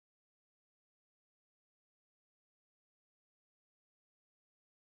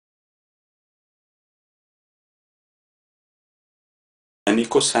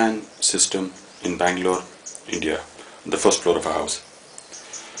eco-san system in Bangalore, India, on the first floor of a house.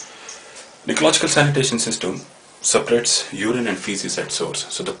 The ecological sanitation system separates urine and feces at source.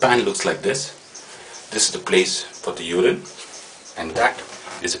 So the pan looks like this. This is the place for the urine, and that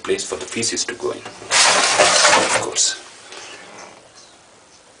is a place for the feces to go in, of course.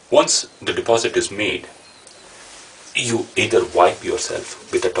 Once the deposit is made, you either wipe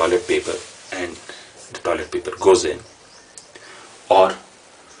yourself with the toilet paper and the toilet paper goes in, or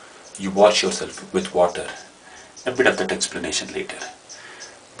you wash yourself with water. A bit of that explanation later.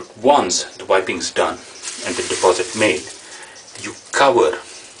 But once the wiping is done and the deposit made, you cover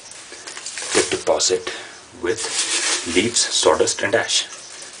the deposit with leaves, sawdust and ash.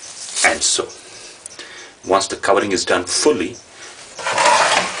 And so, once the covering is done fully,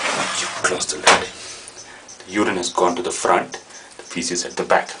 you close the lid. The urine has gone to the front, the feces at the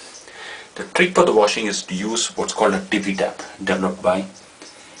back. The trick for the washing is to use what's called a tippy tap, developed by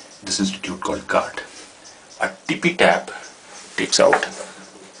this institute called GARD. A tippy tap takes out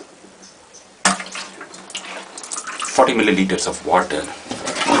 40 milliliters of water,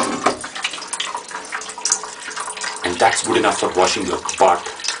 and that's good enough for washing your butt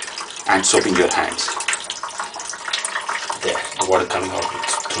and soaping your hands. There, the water coming out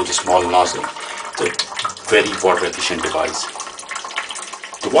through the small nozzle. It's a very water efficient device.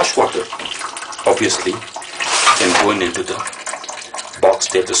 The wash water obviously can go into the box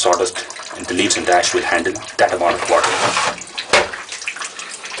there. The sawdust and the leaves and ash will handle that amount of water.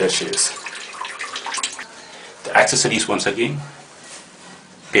 There she is. The accessories once again: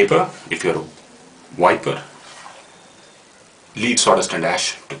 paper if you're a wiper, leaf, sawdust and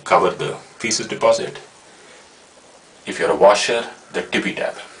ash to cover the feces deposit. If you're a washer, the tippy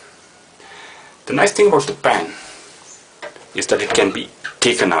tap. The nice thing about the pan is that it can be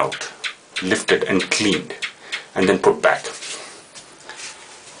taken out, lifted and cleaned, and then put back.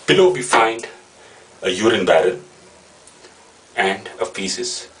 Below we find a urine barrel and a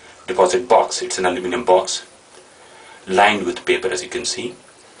feces deposit box. It's an aluminum box lined with paper, as you can see,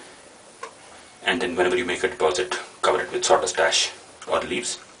 and then whenever you make a deposit, cover it with sawdust, ash or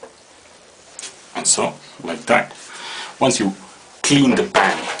leaves. And so, like that, once you clean the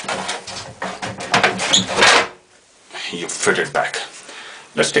pan, you fit it back.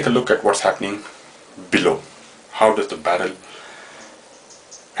 Let's take a look at what's happening below. How does the barrel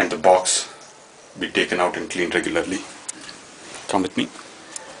and the box be taken out and cleaned regularly? Come with me.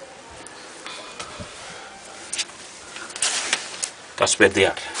 That's where they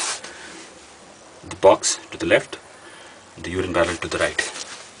are. The box to the left, the urine barrel to the right.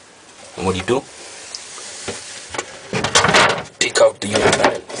 And what do? Take out the urine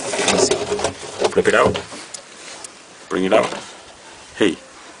barrel. Easy. Flip it out. Bring it out. Hey,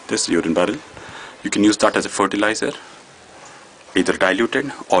 this urine barrel, you can use that as a fertilizer, either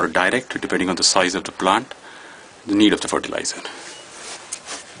diluted or direct, depending on the size of the plant, the need of the fertilizer.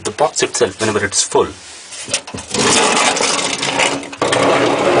 The box itself, whenever it's full,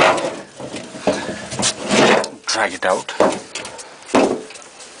 drag it out,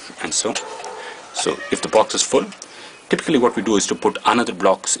 and so if the box is full, typically what we do is to put another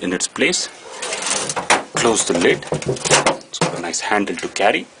box in its place, close the lid, it's got a nice handle to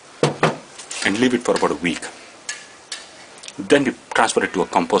carry, and leave it for about a week. Then we transfer it to a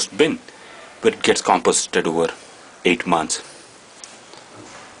compost bin, where it gets composted over 8 months.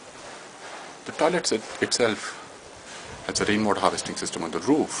 The toilet itself has a rainwater harvesting system on the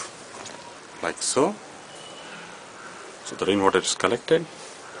roof, like so. So the rainwater is collected,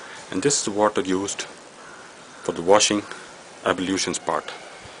 and this is the water used for the washing ablutions part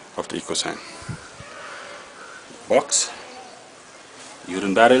of the EcoSan. Box,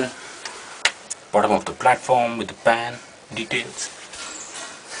 urine barrel, bottom of the platform with the pan details.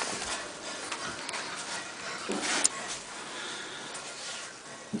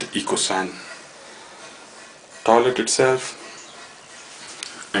 The EcoSan toilet itself,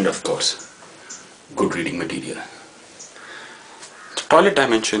 and of course, good reading material. The toilet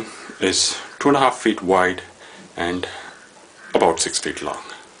dimension is 2.5 feet wide and about 6 feet long.